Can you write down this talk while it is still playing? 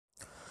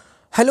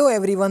Hello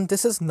everyone,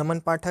 this is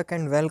Naman Pathak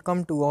and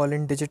welcome to All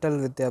in Digital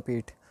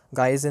Vidyapeeth.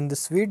 Guys, in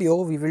this video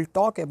we will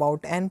talk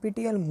about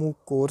NPTEL MOOC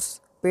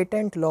course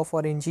Patent Law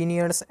for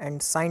Engineers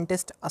and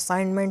Scientists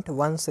Assignment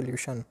 1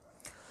 solution.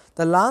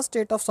 The last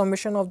date of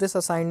submission of this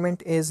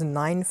assignment is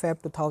 9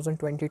 Feb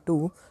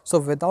 2022. So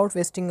without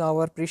wasting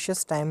our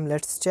precious time,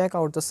 let's check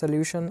out the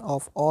solution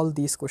of all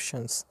these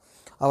questions.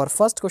 Our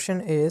first question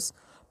is,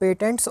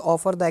 patents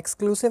offer the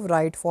exclusive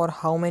right for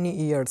how many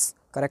years?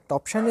 Correct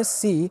option is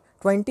C,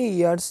 20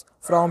 years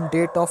from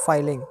date of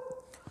filing.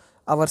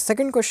 Our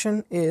second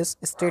question is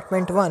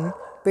statement 1,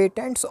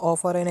 patents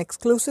offer an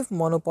exclusive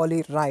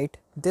monopoly right.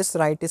 This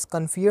right is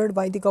conferred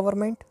by the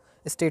government.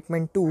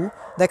 Statement 2,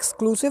 the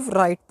exclusive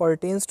right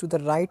pertains to the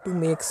right to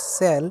make,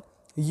 sell,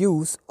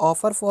 use,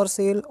 offer for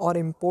sale or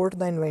import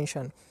the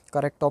invention.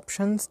 Correct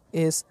options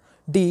is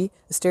D,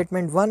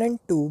 statement 1 and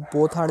 2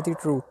 both are the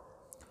true.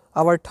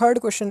 Our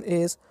third question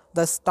is,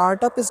 the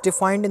startup is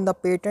defined in the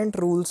patent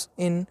rules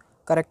in.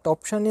 Correct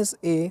option is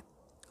A,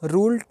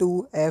 Rule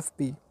 2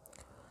 FB.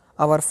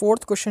 Our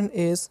fourth question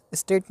is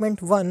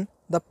statement 1,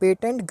 the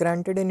patent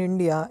granted in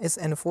India is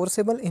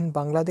enforceable in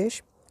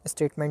Bangladesh.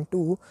 Statement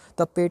 2,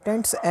 the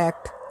Patents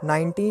Act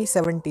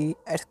 1970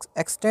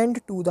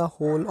 extend to the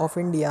whole of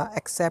India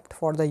except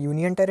for the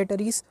Union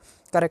Territories.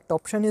 Correct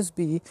option is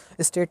B,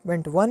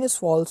 statement 1 is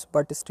false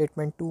but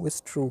statement 2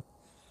 is true.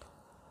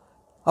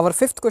 Our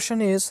fifth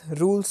question is,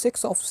 Rule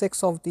 6 of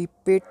the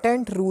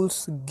patent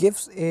rules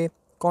gives a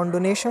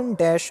condonation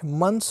dash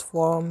months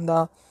from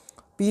the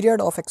period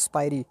of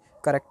expiry.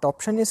 Correct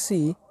option is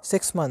C,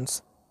 6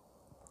 months.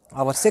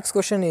 Our sixth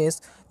question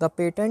is, the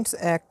Patents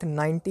Act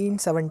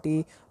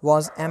 1970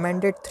 was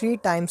amended 3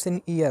 times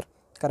in year.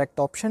 Correct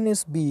option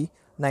is B,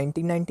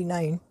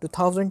 1999,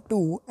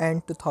 2002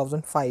 and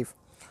 2005.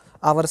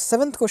 Our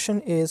seventh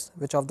question is,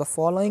 which of the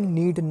following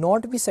need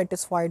not be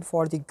satisfied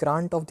for the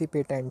grant of the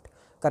patent?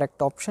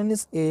 Correct option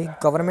is A,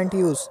 government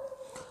use.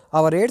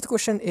 Our eighth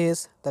question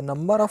is, the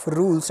number of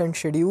rules and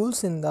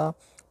schedules in the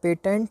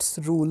Patents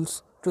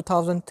Rules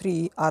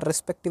 2003 are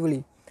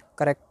respectively.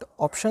 Correct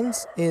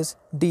options is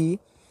D,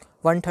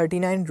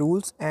 139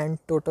 rules and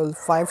total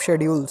 5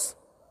 schedules.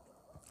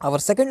 Our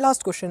second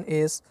last question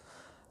is,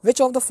 which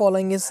of the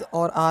following is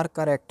or are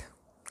correct?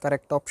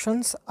 Correct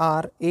options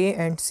are A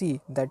and C,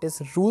 that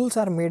is, rules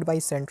are made by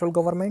central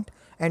government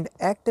and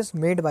act is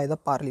made by the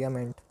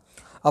parliament.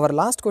 Our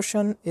last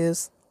question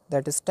is,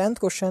 that is 10th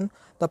question,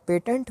 the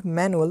patent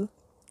manual.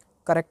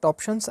 Correct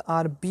options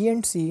are B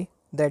and C,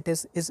 that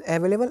is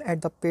available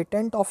at the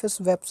patent office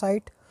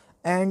website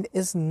and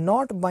is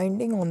not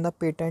binding on the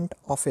patent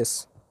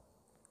office.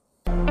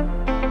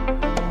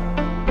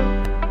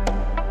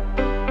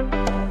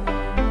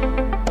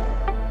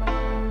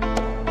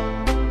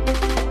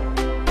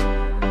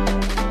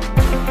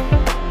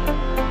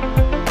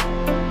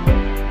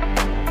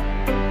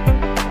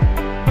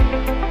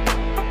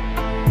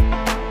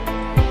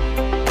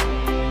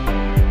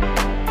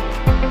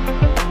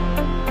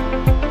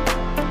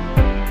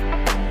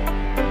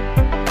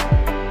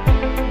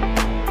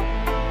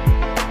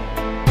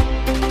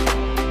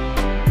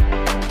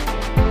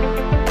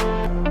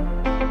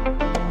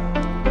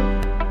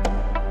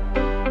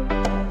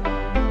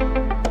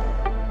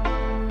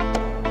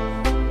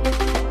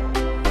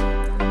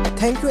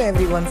 Thank you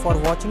everyone for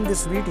watching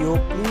this video.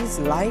 Please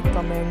like,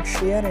 comment,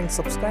 share and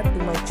subscribe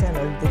to my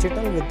channel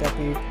Digital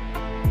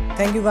Vidyapeeth.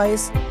 Thank you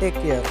guys. Take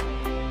care.